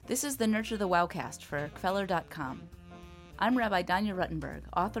This is the Nurture the Wowcast for Kveller.com. I'm Rabbi Danya Ruttenberg,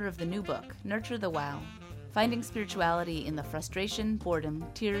 author of the new book, Nurture the Wow, Finding Spirituality in the Frustration, Boredom,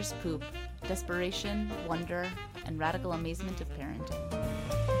 Tears, Poop, Desperation, Wonder, and Radical Amazement of Parenting.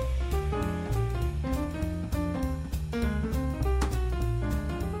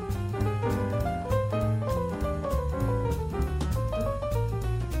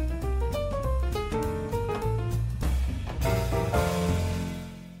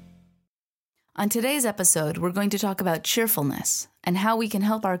 On today's episode, we're going to talk about cheerfulness and how we can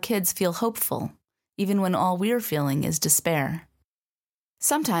help our kids feel hopeful, even when all we're feeling is despair.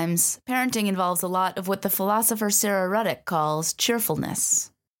 Sometimes, parenting involves a lot of what the philosopher Sarah Ruddick calls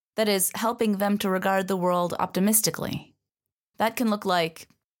cheerfulness. That is, helping them to regard the world optimistically. That can look like,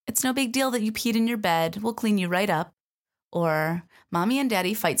 it's no big deal that you peed in your bed, we'll clean you right up. Or, Mommy and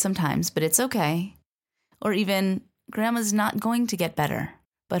Daddy fight sometimes, but it's okay. Or even, Grandma's not going to get better,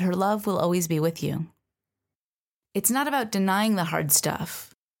 but her love will always be with you. It's not about denying the hard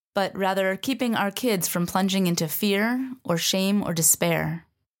stuff, but rather keeping our kids from plunging into fear or shame or despair.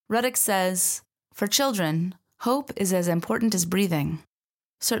 Ruddick says, for children, hope is as important as breathing,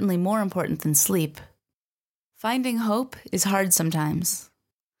 certainly more important than sleep. Finding hope is hard sometimes.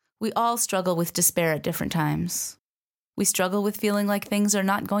 We all struggle with despair at different times. We struggle with feeling like things are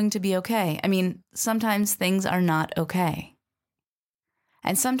not going to be okay. Sometimes things are not okay.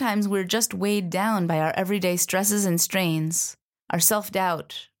 And sometimes we're just weighed down by our everyday stresses and strains, our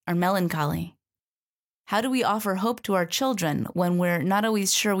self-doubt, our melancholy. How do we offer hope to our children when we're not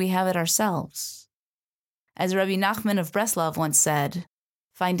always sure we have it ourselves? As Rabbi Nachman of Breslov once said,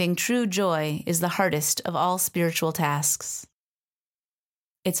 finding true joy is the hardest of all spiritual tasks.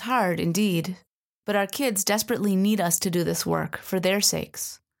 It's hard, indeed, but our kids desperately need us to do this work for their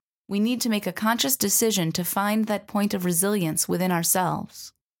sakes. We need to make a conscious decision to find that point of resilience within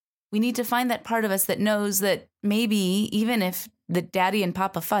ourselves. We need to find that part of us that knows that maybe even if the daddy and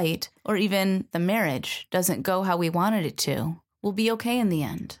papa fight, or even the marriage doesn't go how we wanted it to, we'll be okay in the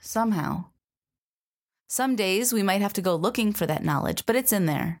end, somehow. Some days we might have to go looking for that knowledge, but it's in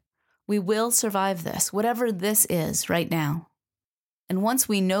there. We will survive this, whatever this is right now. And once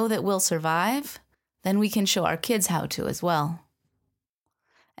we know that we'll survive, then we can show our kids how to as well.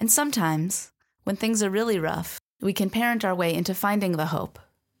 And sometimes, when things are really rough, we can parent our way into finding the hope.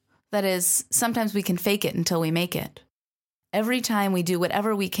 That is, sometimes we can fake it until we make it. Every time we do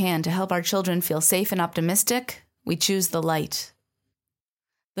whatever we can to help our children feel safe and optimistic, we choose the light.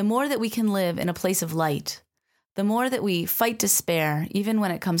 The more that we can live in a place of light, the more that we fight despair, even when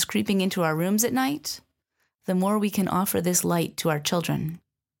it comes creeping into our rooms at night, the more we can offer this light to our children.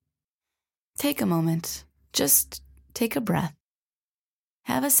 Take a moment. Just take a breath.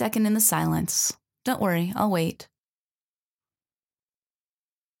 Have a second in the silence. Don't worry, I'll wait.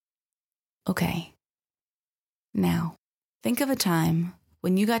 Okay. Now, think of a time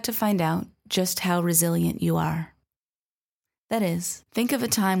when you got to find out just how resilient you are. That is, think of a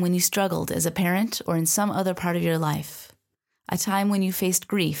time when you struggled as a parent or in some other part of your life. A time when you faced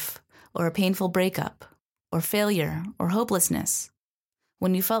grief or a painful breakup or failure or hopelessness.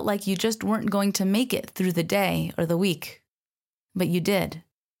 When you felt like you just weren't going to make it through the day or the week. But you did.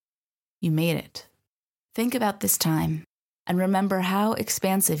 You made it. Think about this time and remember how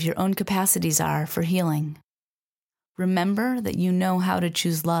expansive your own capacities are for healing. Remember that you know how to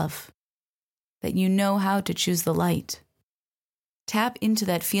choose love, that you know how to choose the light. Tap into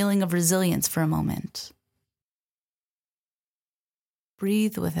that feeling of resilience for a moment.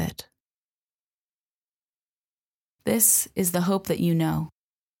 Breathe with it. This is the hope that you know.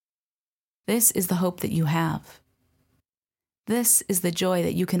 This is the hope that you have. This is the joy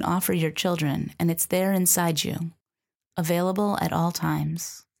that you can offer your children, and it's there inside you, available at all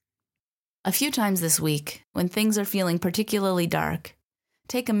times. A few times this week, when things are feeling particularly dark,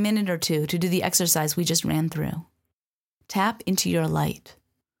 take a minute or two to do the exercise we just ran through. Tap into your light.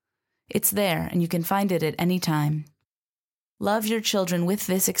 It's there, and you can find it at any time. Love your children with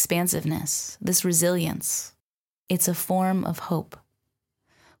this expansiveness, this resilience. It's a form of hope.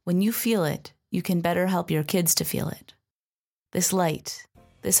 When you feel it, you can better help your kids to feel it. This light,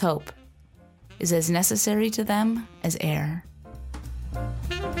 this hope, is as necessary to them as air.